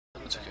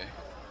That's okay.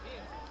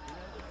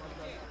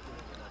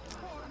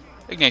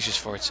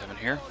 Ignatius47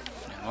 here,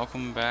 and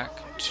welcome back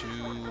to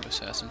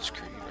Assassin's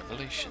Creed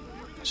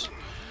Revelations.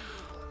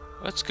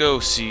 Let's go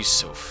see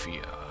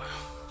Sophia.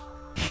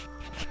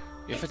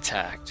 If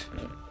attacked,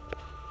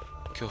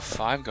 kill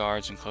 5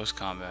 guards in close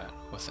combat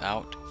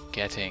without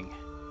getting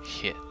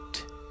hit.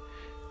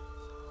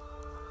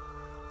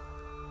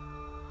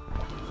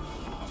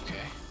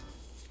 Okay.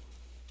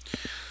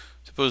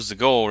 Suppose the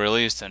goal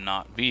really is to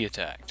not be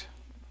attacked,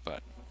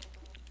 but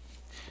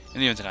in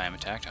the event that I am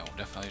attacked, I will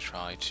definitely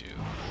try to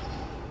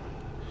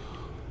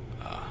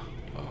oh.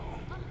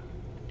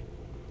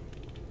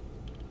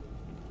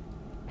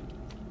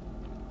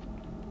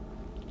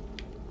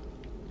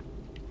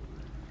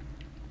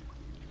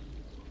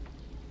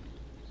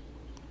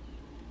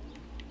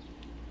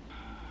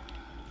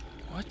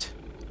 What?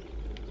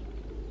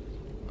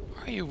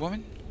 Are you a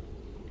woman?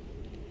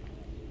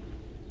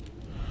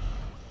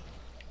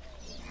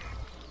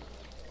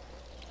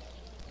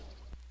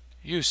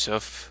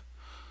 Yusuf.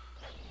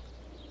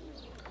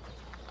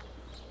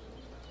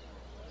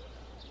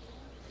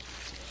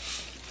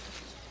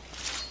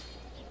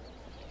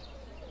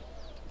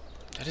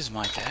 That is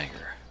my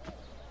dagger.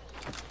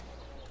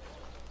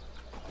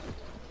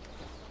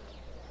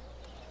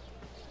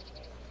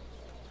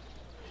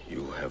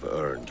 You have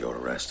earned your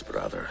rest,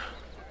 brother.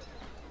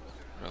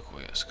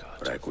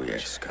 Requiescat.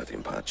 Requiescat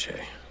in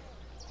pace.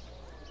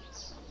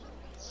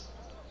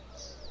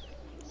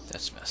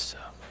 That's messed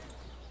up.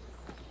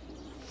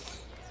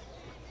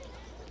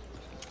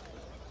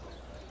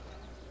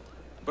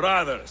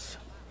 Brothers,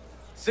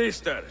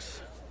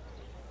 sisters,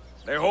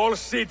 the whole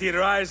city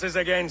rises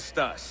against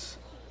us,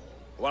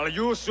 while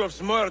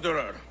Yusuf's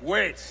murderer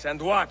waits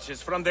and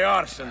watches from the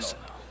arsenal,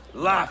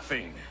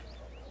 laughing.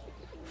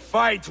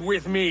 Fight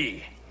with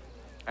me,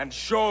 and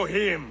show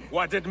him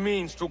what it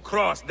means to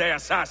cross the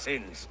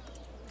assassins.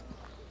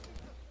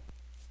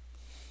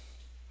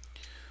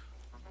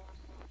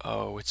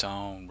 Oh, it's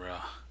on,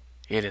 bruh.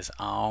 It is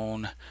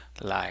on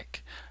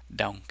like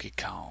Donkey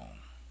Kong.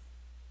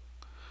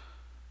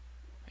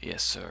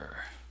 Yes, sir.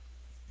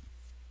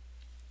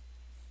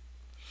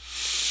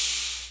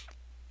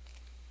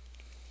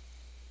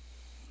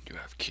 You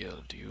have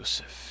killed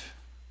Yusuf.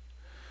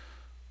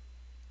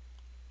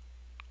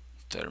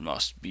 There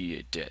must be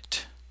a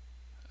debt.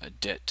 A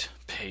debt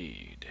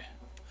paid.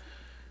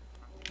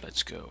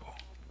 Let's go.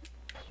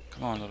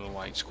 Come on, little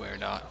white square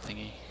dot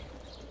thingy.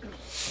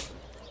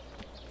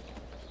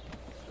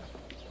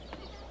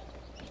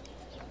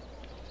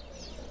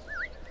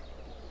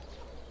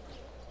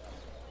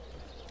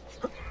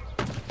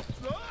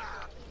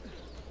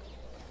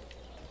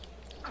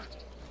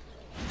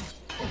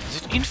 Is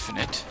it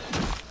infinite?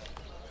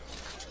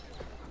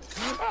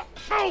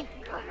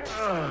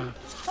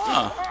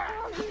 Huh.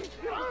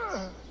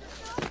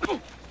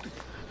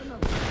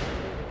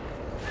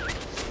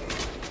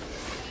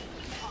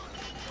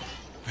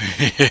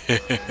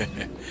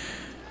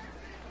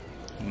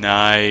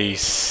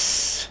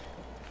 Nice.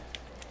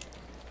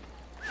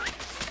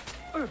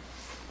 I'm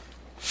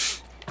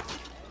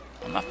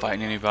not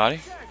fighting anybody.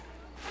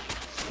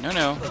 No,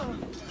 no.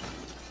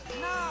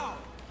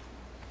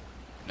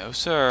 No,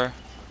 sir.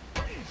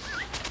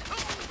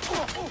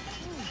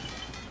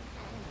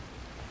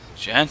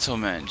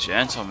 Gentlemen,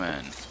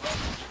 gentlemen.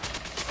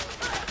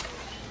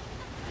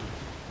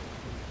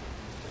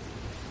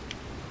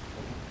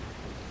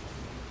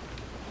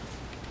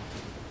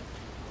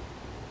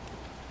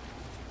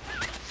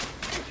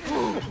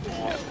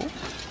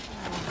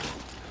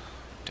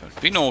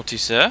 Don't be naughty,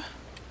 sir.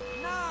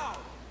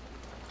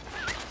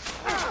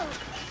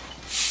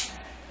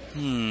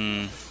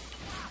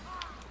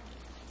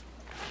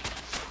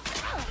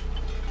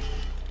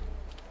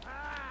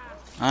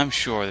 I'm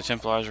sure the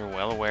Templars are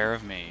well aware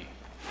of me.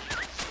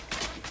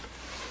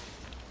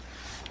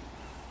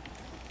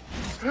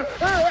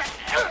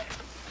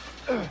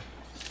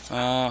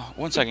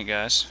 One second,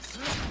 guys.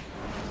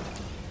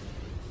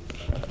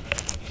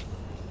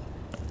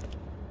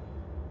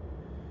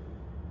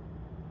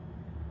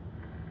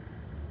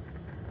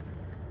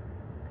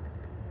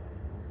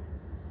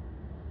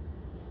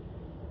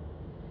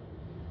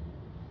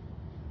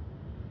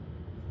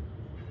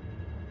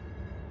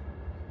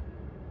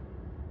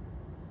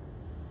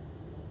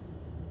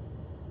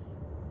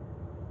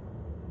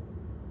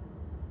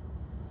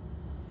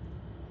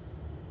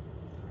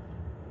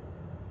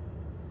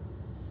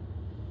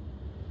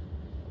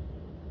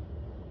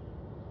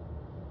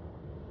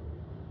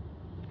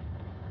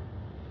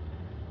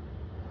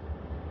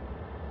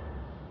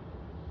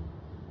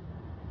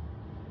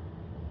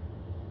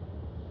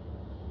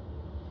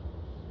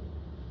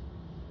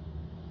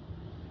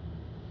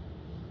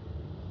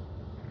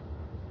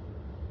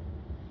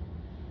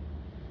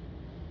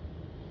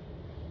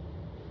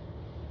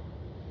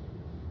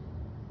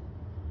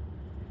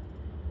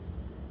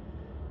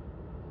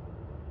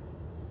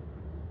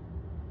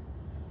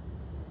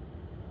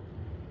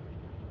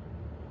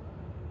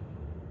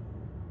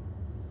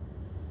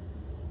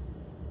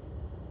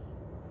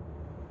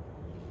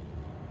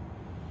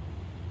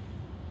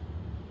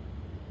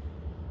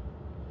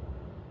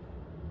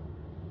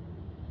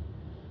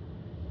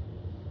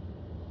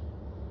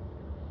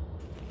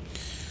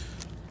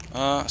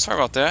 Sorry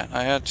about that.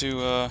 I had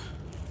to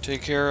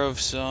take care of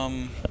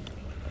some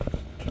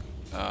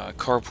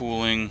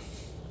carpooling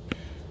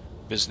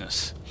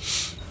business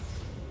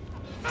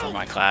for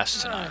my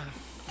class tonight.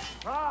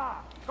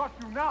 Ah, got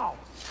you now.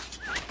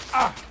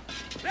 Ah,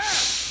 there,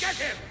 get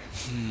him.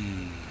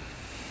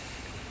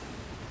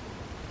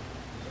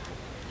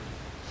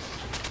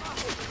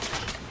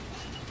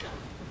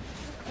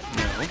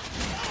 No.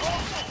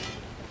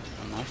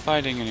 I'm not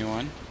fighting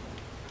anyone.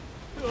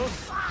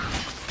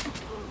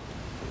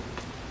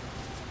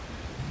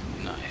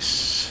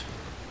 Nice.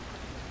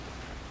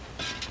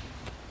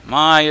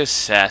 My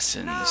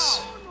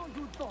assassins.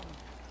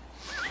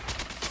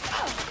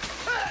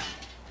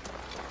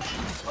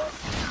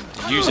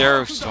 The use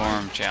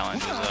Aerostorm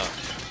challenge is up.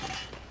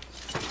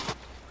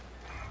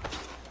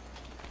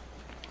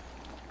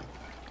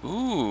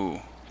 Ooh.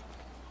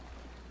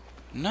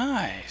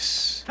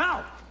 Nice.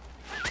 Now.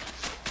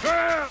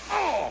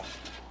 Oh,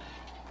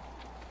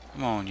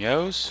 Come on,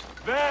 yos.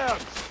 there.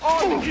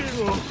 On you.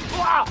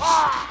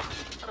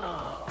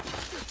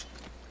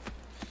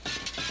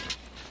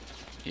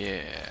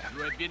 Yeah.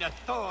 You have been a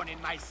thorn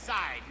in my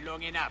side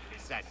long enough,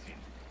 assassin.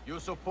 You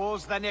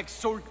suppose the next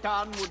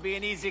Sultan would be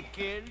an easy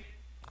kill?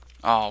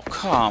 Oh,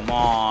 come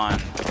on.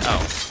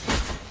 Oh.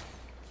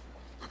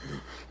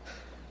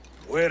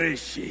 Where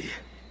is she?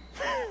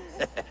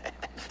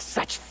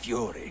 Such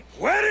fury.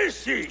 Where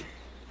is she?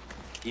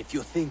 If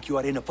you think you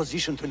are in a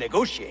position to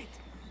negotiate,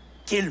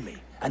 kill me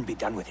and be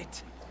done with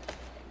it.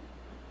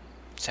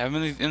 Stab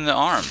him in the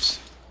arms.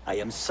 I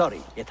am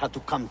sorry it had to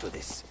come to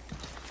this.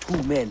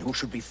 Two men who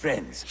should be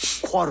friends,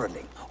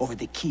 quarreling over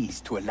the keys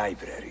to a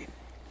library.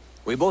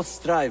 We both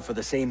strive for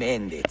the same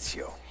end,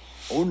 Ezio.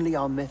 Only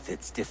our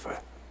methods differ.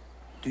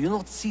 Do you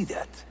not see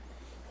that?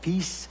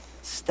 Peace,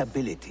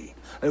 stability,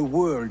 a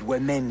world where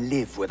men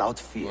live without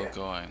fear. We're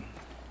going.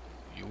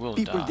 You will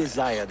People die.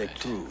 desire the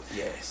truth,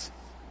 yes.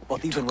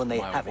 But even when they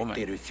my have woman.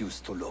 it, they refuse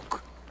to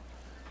look.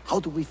 How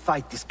do we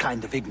fight this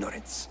kind of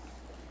ignorance?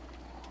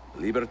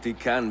 Liberty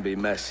can be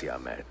messy,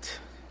 Ahmed,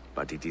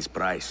 but it is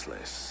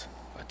priceless.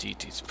 But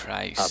it is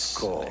priceless.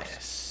 Of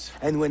course.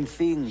 And when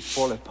things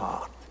fall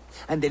apart,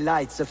 and the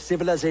lights of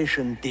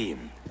civilization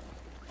dim,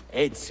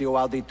 Ezio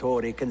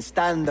Auditore can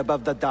stand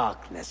above the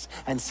darkness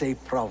and say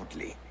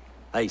proudly,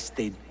 I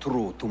stayed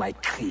true to my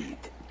creed.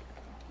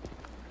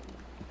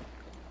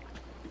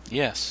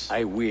 Yes.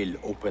 I will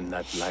open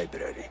that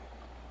library,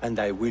 and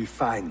I will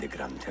find the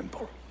Grand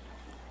Temple.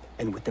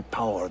 And with the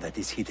power that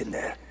is hidden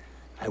there,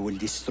 I will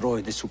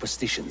destroy the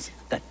superstitions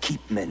that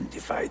keep men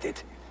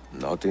divided.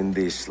 Not in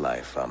this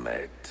life,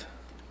 Ahmed.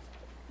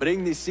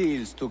 Bring the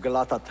seals to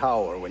Galata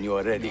Tower when you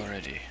are ready. You're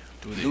ready.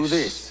 Do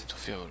this,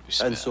 Sophia will be and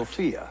spared.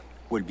 Sophia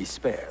will be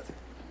spared.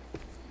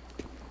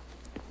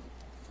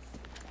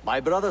 My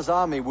brother's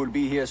army will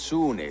be here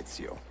soon,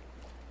 Ezio.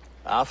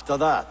 After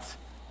that,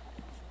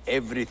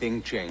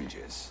 everything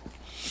changes.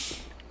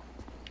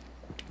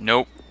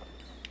 Nope.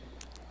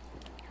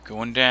 You're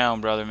going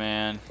down, brother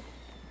man.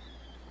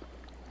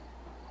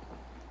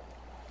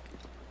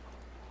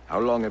 How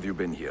long have you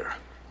been here?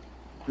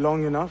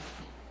 Long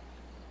enough.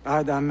 I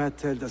had Ahmed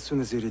killed as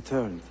soon as he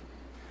returned.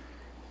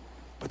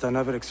 But I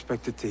never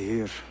expected to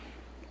hear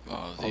Oh,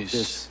 all these.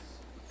 this.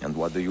 And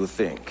what do you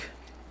think?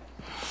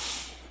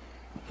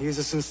 He is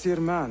a sincere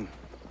man.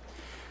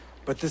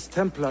 But this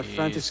Templar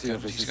fantasy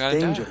of his He's is gotta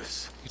die.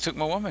 dangerous. He took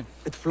my woman.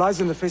 It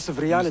flies in the face of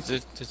reality.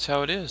 That's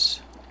how it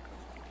is.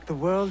 The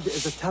world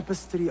is a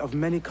tapestry of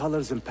many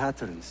colors and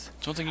patterns.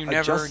 Something you A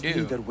never just do.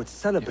 leader would If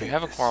celebrate you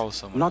have a this, quarrel with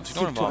someone, not you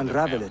don't seek to involve their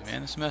unravel family, it.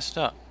 man. It's messed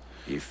up.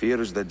 He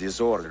fears the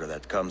disorder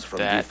that comes from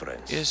That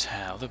difference. is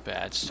how the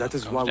bad stuff That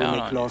is comes why we down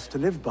make on laws to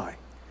live by.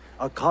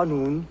 A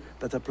qanun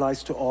that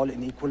applies to all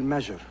in equal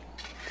measure.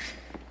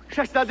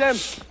 Shastadem,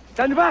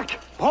 stand back!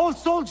 Hold,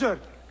 soldier!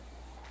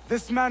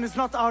 This man is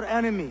not our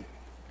enemy.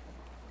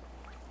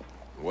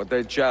 What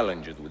a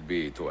challenge it would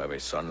be to have a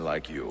son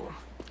like you.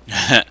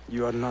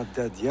 You are not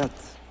dead yet,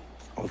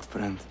 old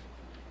friend.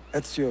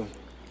 Ezio,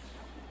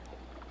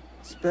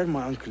 spare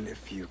my uncle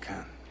if you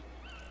can.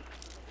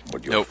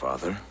 But your Nope.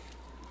 father?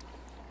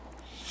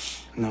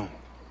 No.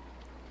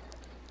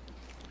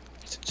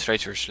 It's a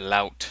traitorous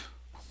lout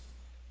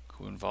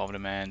who involved a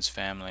man's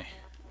family.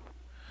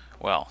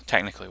 Well,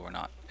 technically we're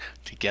not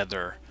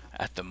together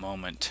at the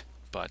moment,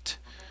 but,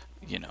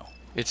 you know,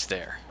 it's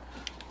there.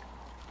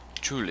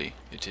 Truly,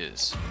 it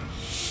is.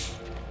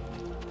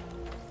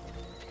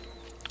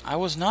 I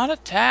was not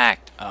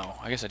attacked! Oh,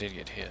 I guess I did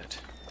get hit.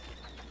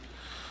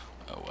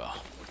 Oh well.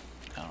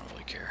 I don't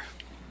really care.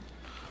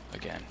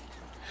 Again.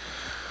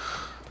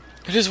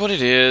 It is what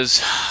it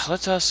is.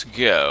 Let us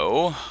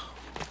go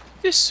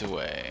this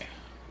way.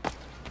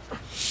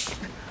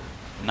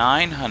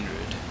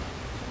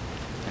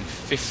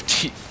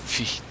 950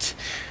 feet.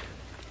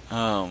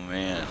 Oh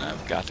man,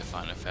 I've got to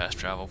find a fast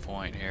travel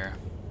point here.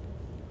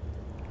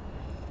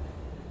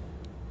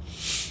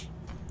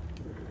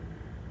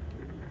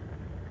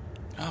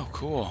 Oh,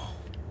 cool.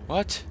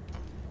 What?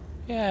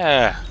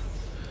 Yeah.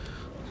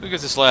 Look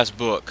at this last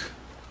book.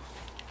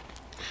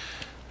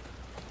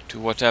 To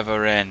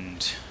whatever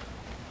end.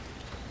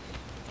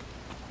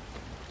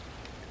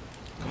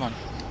 Come on.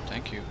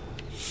 Thank you.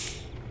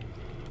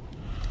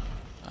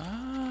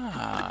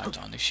 Ah, it's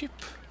on the ship.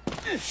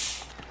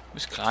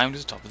 Let's climb to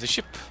the top of the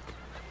ship.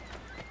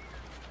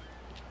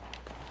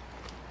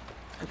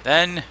 And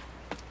then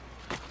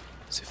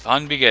the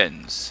fun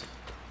begins.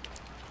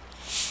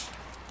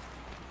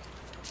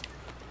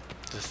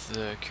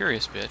 The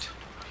curious bit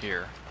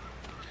here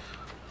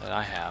that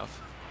I have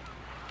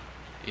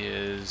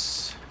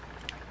is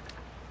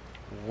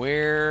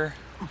where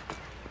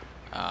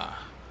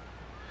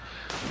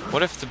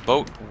what if the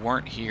boat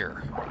weren't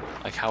here?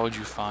 Like, how would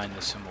you find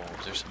the symbol?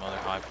 Is there some other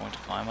high point to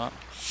climb up?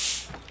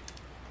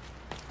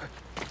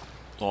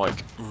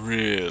 Like,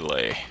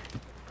 really?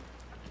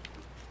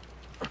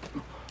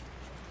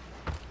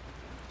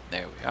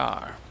 There we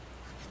are.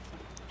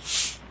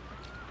 Is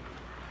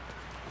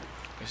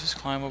this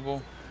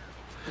climbable?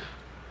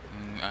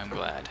 I'm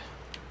glad.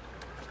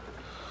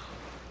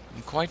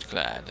 I'm quite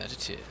glad that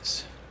it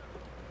is.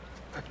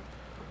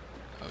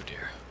 Oh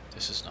dear.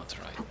 This is not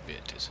the right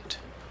bit, is it?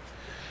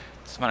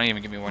 This might not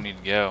even give me where I need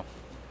to go.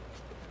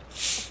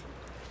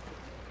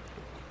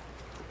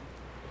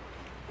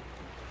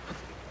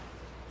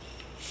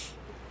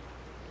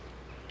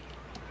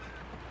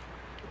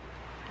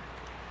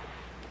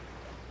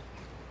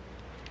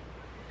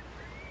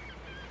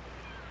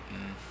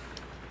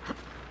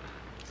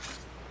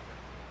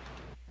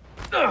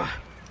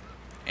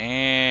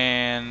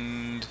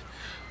 And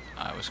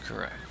I was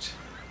correct.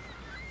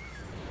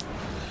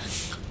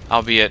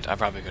 Albeit, I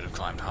probably could have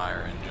climbed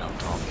higher and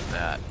jumped off of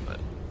that, but...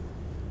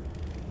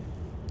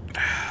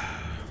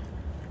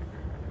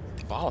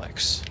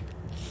 Bollocks.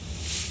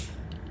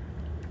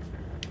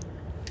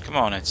 Come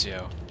on,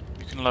 Ezio.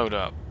 You can load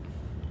up.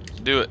 Let's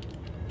do it.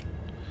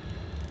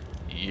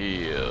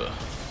 Yeah.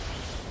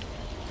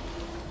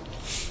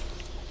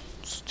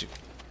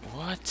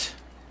 What?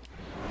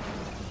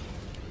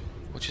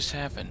 What just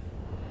happened?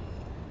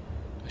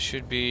 I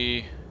should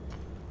be...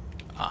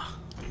 Ah.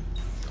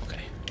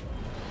 Okay.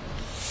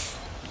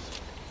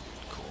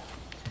 Cool.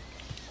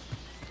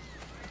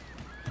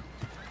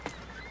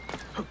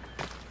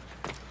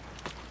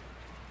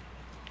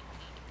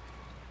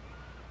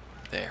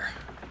 There.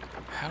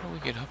 How do we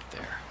get up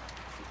there?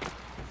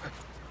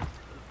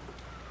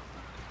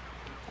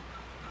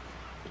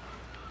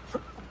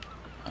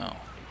 Oh.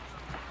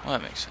 Well,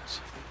 that makes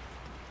sense.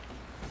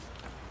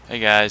 Hey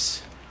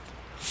guys.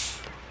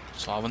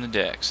 Swabbing the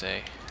decks,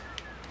 eh?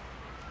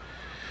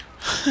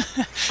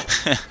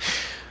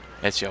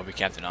 Ezio will be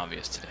Captain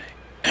Obvious today.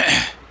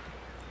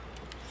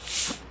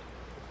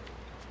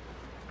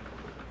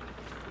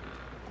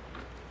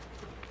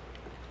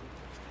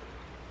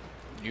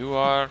 You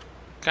are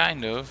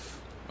kind of,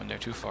 when they're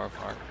too far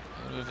apart,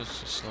 a little bit of a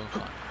slow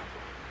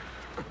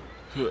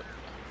climber.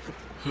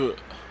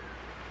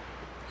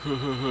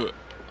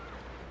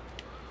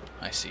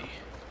 I see.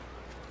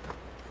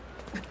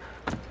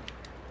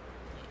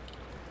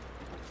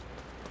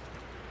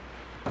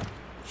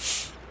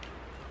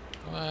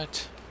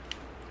 What?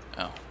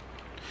 Oh.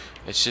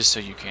 It's just so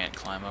you can't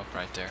climb up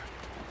right there.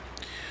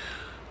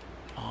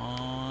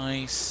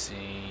 I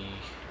see.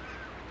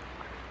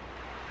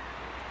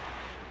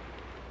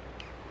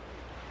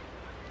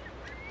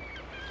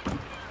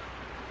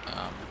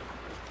 A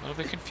little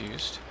bit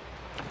confused.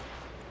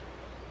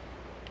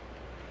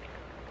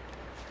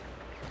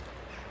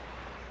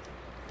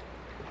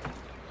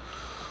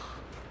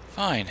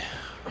 Fine.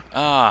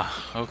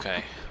 Ah,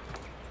 okay.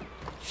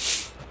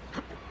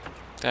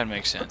 That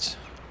makes sense.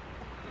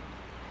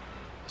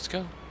 Let's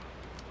go.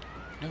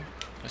 No,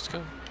 let's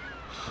go.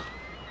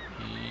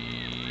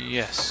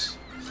 Yes.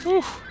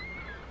 Whew.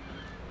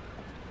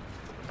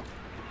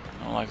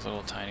 I don't like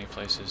little tiny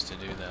places to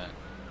do that.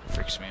 It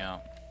freaks me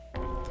out.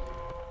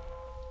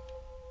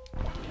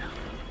 Yeah.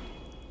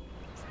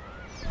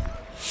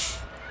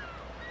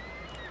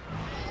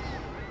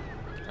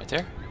 Right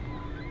there?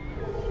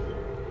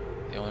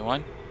 The only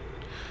one?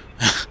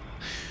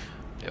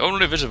 The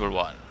only visible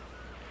one.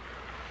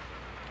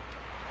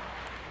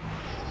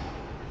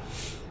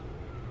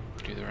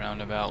 Do the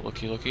roundabout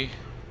looky.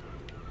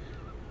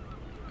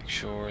 Make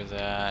sure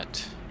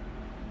that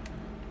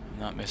I'm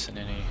not missing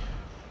any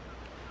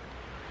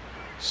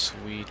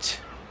sweet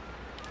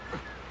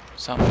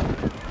something.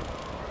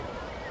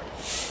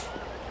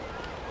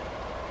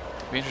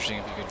 It'd be interesting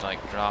if you could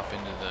like drop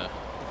into the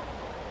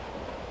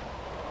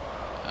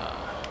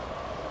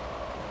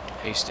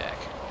haystack.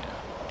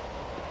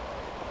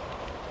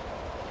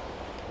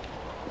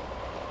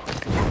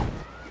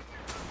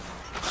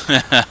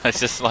 It's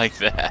just like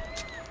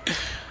that.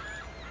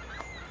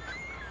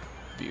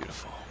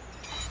 Beautiful.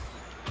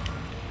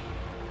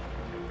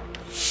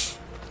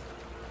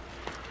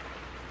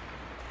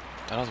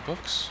 That all the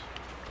books?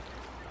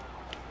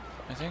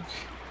 I think.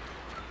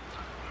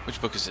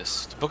 Which book is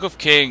this? The Book of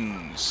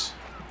Kings.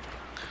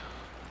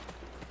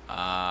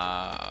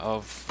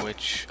 Of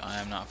which I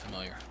am not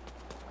familiar.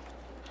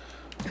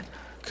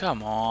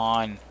 Come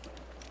on.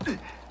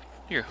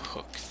 Your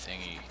hook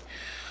thingy.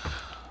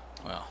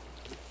 Well,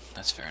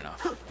 that's fair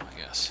enough, I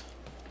guess.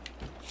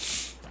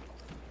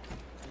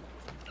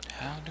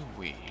 How do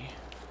we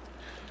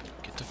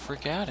get the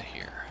frick out of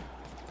here.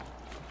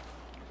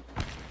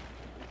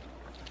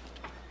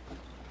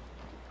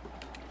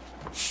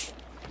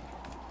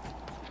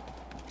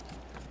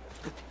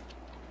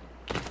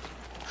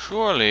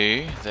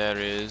 Surely there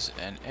is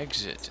an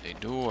exit, a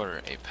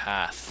door, a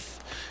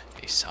path,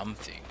 a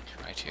something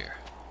right here.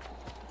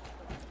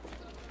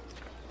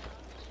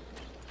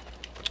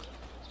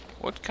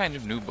 What kind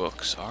of new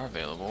books are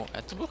available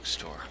at the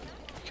bookstore?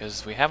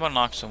 Because we have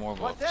unlocked some more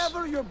books.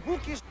 Whatever your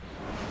book is.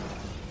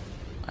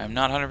 I'm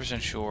not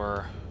 100%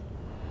 sure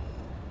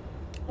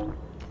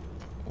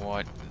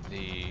what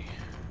the...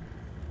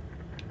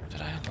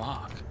 Did I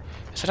unlock?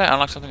 I said I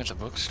unlocked something at the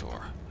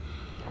bookstore.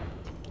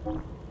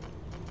 Well,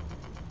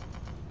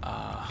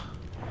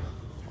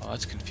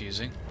 that's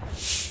confusing.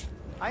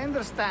 I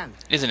understand.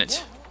 Isn't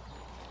it?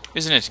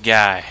 Isn't it,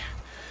 guy?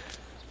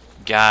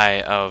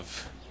 Guy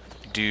of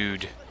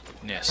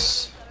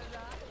dude-ness.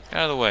 Get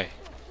out of the way.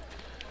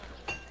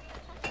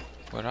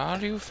 Where are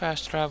you,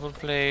 fast travel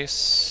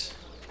place?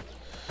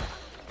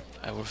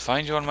 I will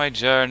find you on my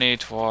journey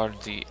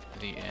toward the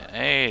end.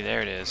 Hey,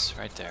 there it is,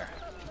 right there.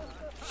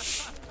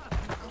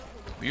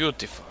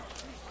 Beautiful.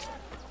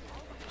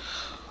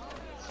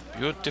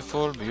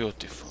 Beautiful,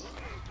 beautiful.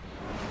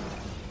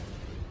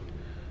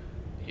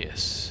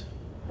 Yes.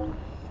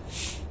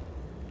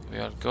 We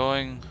are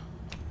going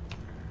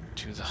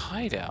to the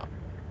hideout.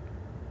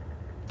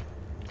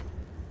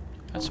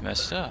 That's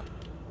messed up.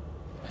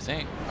 I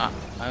think.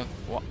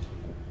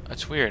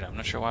 That's weird. I'm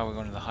not sure why we're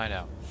going to the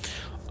hideout.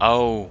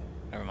 Oh,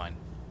 never mind.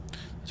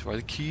 That's where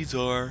the keys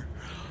are.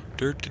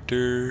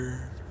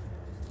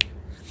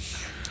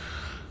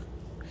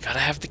 Gotta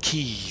have the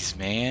keys,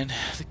 man.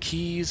 The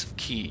keys of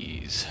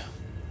keys.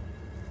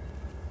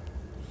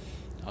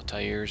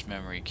 Altair's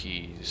memory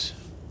keys.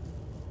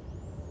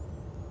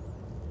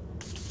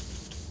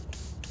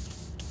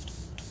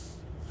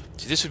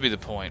 See, this would be the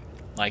point.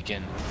 Like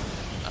in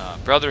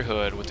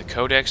Brotherhood with the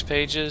codex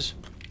pages,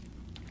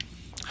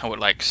 how it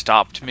like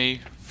stopped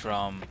me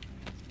from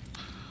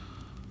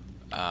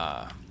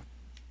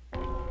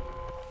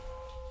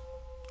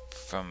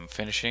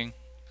finishing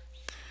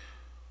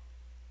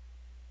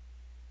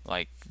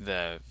like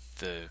the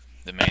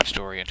main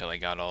story until I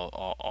got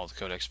all the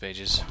codex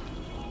pages.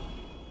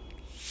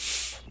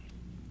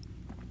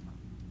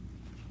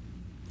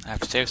 I have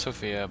to save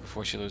Sophia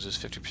before she loses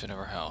 50% of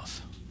her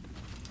health.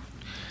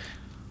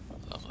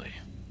 Lovely.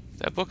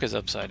 That book is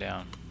upside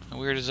down. How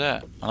weird is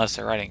that? Unless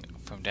they're writing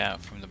from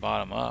the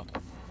bottom up,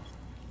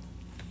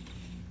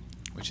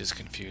 which is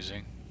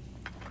confusing.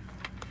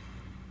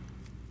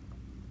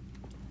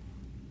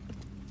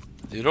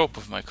 The rope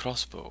of my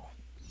crossbow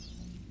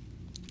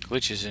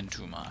glitches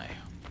into my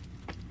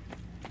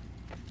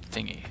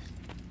thingy.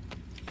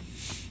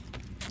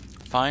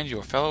 Find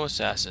your fellow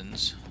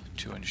assassins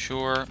to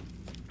ensure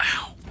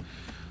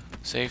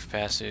safe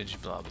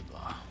passage, blah blah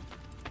blah.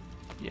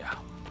 Yeah.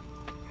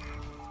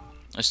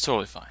 It's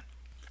totally fine.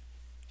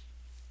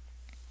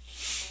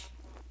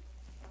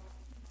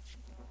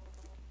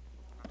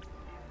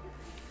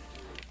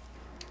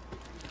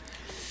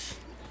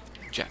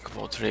 Jack of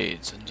all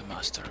trades and the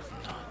master of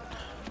none.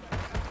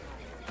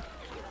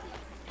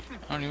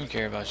 I don't even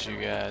care about you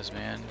guys,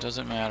 man. It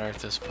doesn't matter at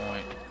this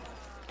point.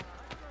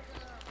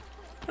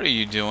 What are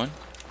you doing?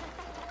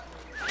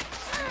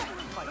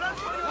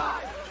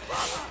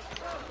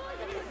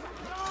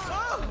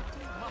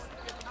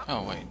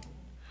 Oh, wait.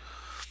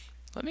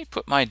 Let me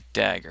put my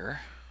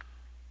dagger.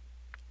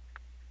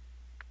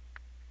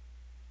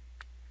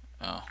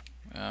 Oh,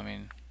 I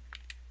mean,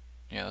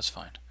 yeah, that's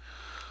fine.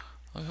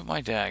 Let me put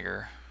my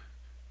dagger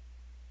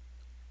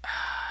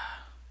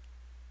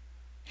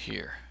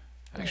here.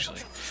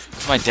 Actually,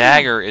 my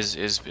dagger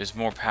is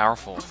more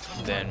powerful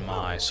than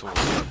my sword.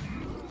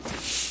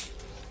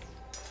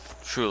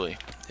 Truly,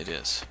 it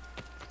is.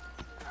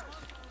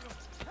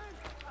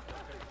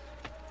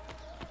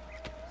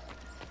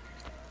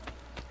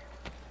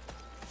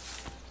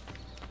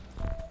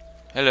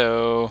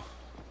 Hello.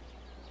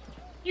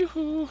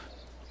 Yoo-hoo.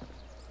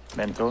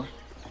 Mentor?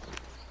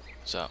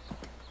 What's up?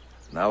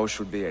 Now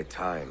should be a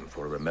time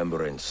for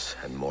remembrance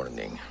and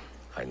mourning,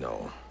 I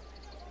know.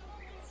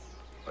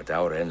 But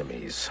our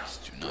enemies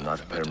do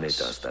not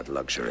permit us that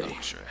luxury.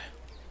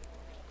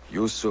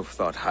 Yusuf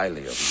thought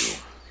highly of you,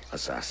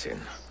 assassin.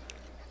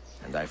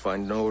 And I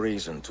find no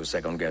reason to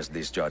second-guess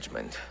this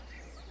judgment.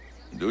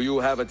 Do you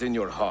have it in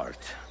your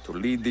heart to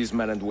lead these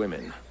men and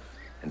women,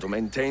 and to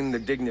maintain the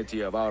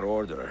dignity of our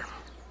order,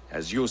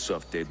 as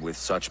Yusuf did with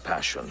such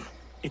passion?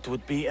 It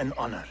would be an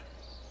honor.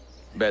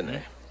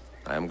 Bene,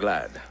 I am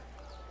glad.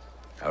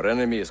 Our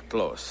enemy is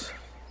close.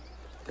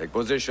 Take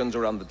positions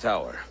around the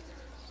tower,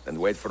 and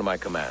wait for my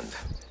command.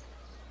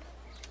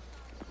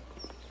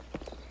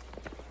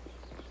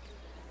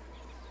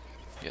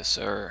 Yes,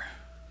 sir.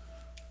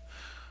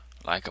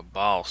 Like a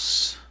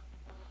boss.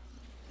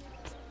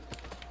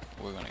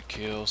 We're gonna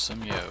kill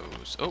some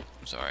yos. Oh,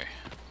 sorry.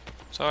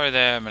 Sorry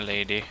there, my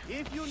lady.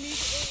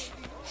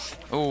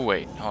 Oh,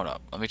 wait, hold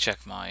up. Let me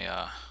check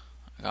my,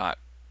 I'm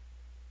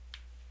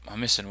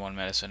missing one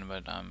medicine,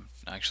 but I'm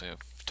actually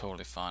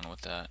totally fine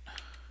with that.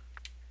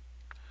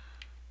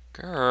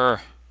 Grr.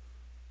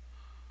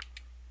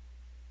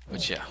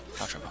 But yeah,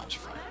 contract bombs are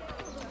fine.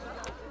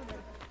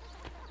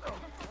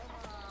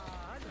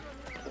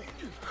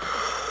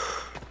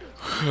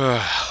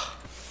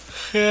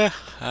 Yeah,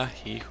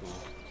 hee-hoo.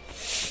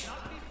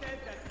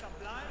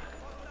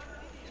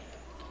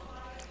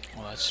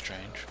 Well, that's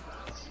strange.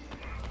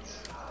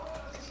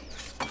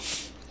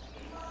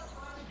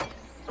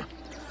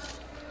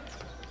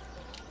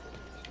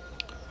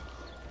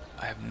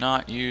 I have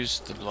not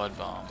used the blood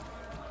bomb.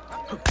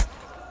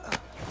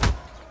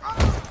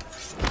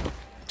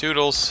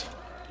 Toodles.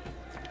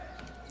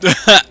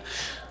 that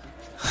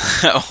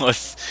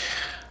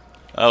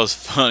was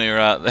funny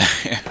right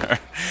there.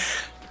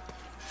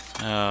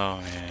 Oh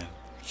man.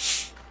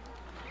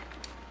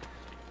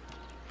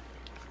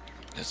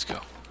 Let's go.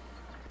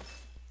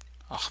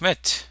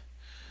 Ahmet.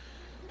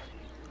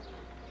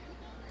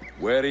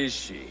 Where is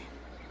she?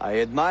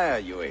 I admire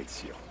you,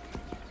 Ezio.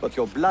 But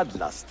your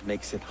bloodlust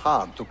makes it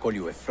hard to call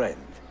you a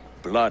friend.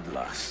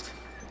 Bloodlust.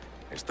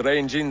 A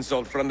strange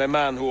insult from the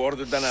man who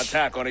ordered an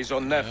attack on his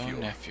own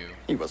nephew.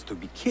 He was to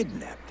be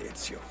kidnapped,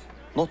 Ezio,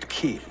 not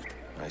killed.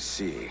 I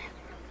see.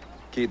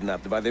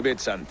 Kidnapped by the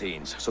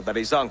Byzantines, so that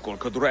his uncle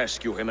could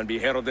rescue him and be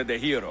heralded a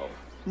hero.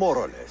 More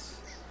or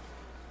less.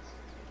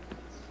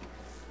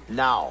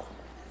 Now,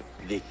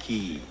 the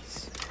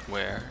keys.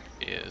 Where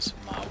is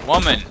my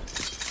woman?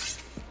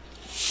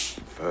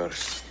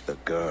 First, the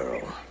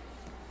girl.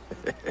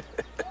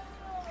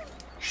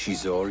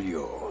 She's all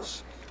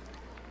yours.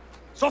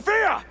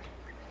 Sophia!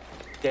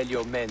 Tell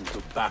your men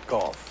to back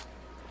off.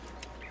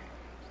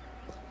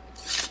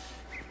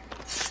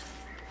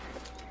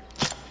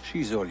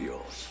 She's all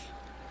yours.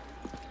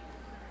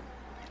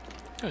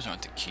 Those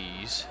aren't the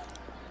keys.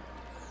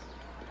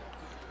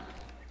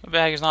 The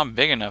bag is not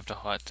big enough to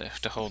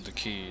hold the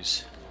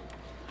keys.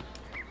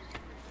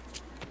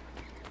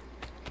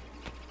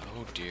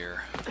 Oh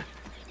dear.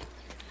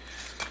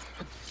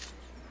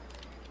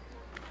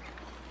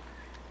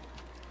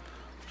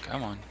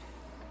 Come on.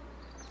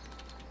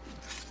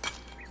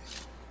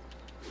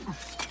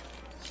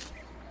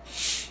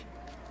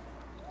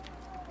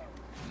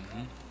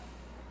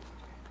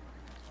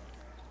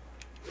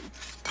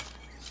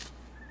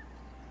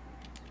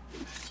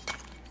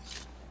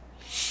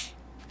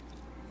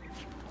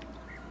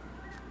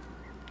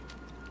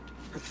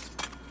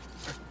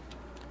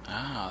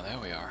 Ah, there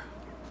we are.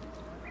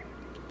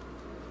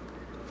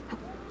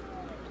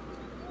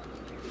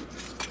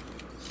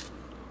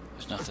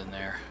 There's nothing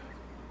there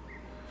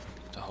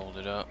to hold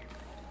it up.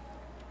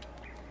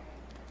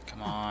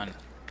 Come on.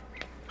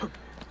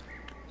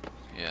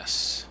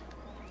 Yes.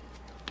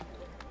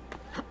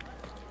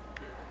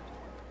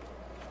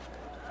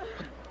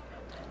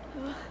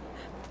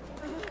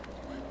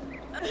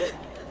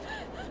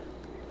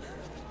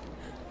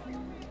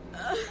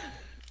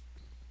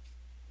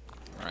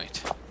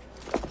 Right.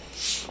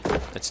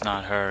 It's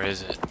not her,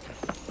 is it?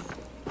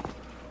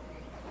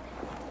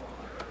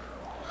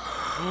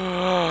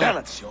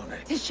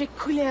 Dannazione!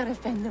 Teşekkürler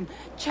efendim.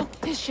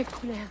 Çok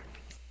teşekkürler.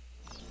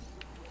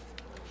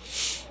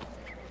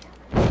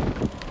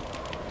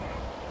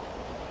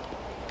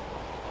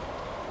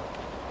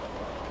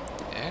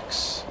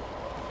 X?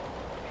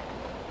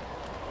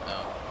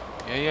 Oh.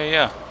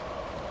 Yeah.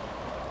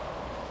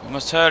 We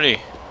must hurry.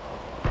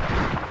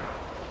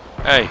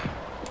 Hey.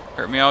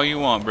 Hurt me all you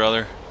want,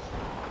 brother.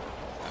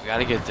 I've got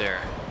to get there.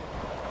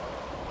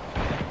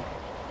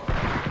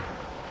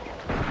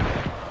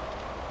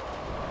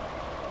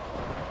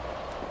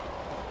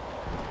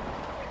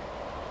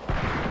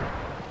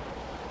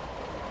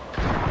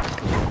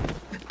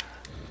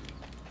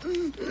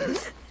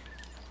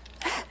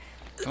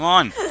 Come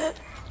on.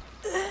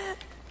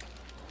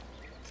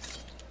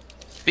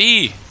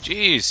 B.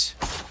 Jeez.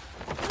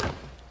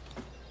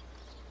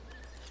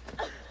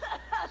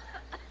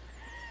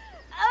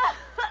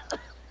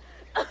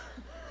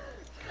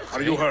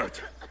 Are you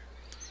hurt?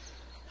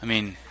 I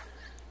mean,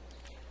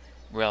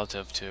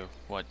 relative to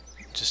what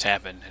just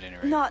happened at any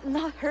rate.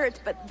 Not hurt,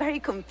 but very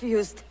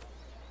confused.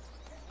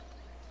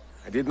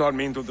 I did not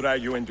mean to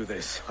drag you into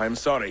this. I'm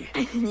sorry.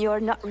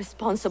 You're not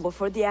responsible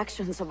for the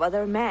actions of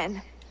other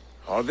men.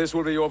 All this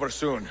will be over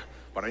soon,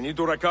 but I need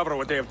to recover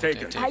what they have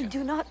taken. I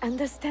do not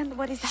understand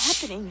what is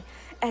happening,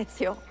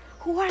 Ezio.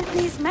 Who are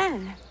these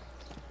men?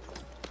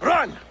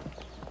 Run!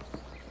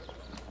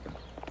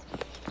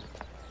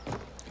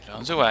 Get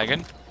on the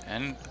wagon,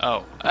 and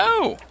oh,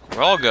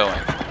 we're all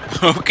going.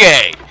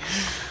 Okay,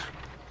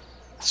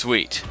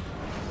 sweet.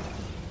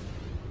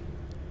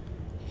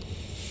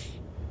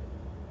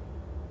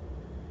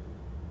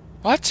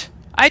 What?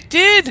 I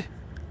did.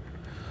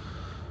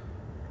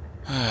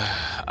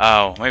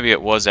 Oh, maybe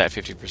it was at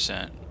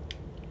 50%.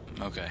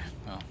 Okay,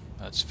 well,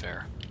 that's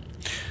fair.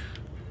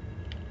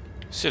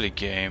 Silly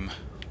game.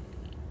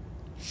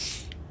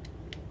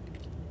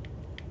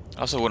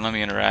 Also wouldn't let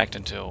me interact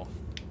until,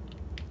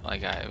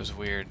 like, it was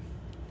weird.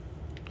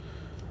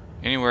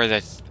 Anywhere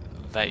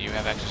that you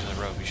have access to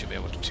the rope, you should be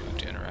able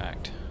to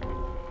interact.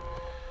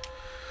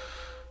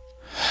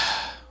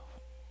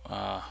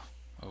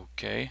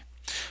 Okay.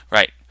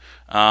 Right.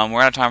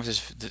 We're out of time for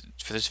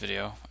this for this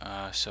video.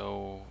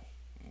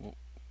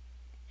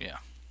 Yeah.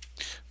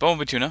 Bone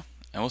Batuna,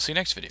 and we'll see you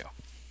next video.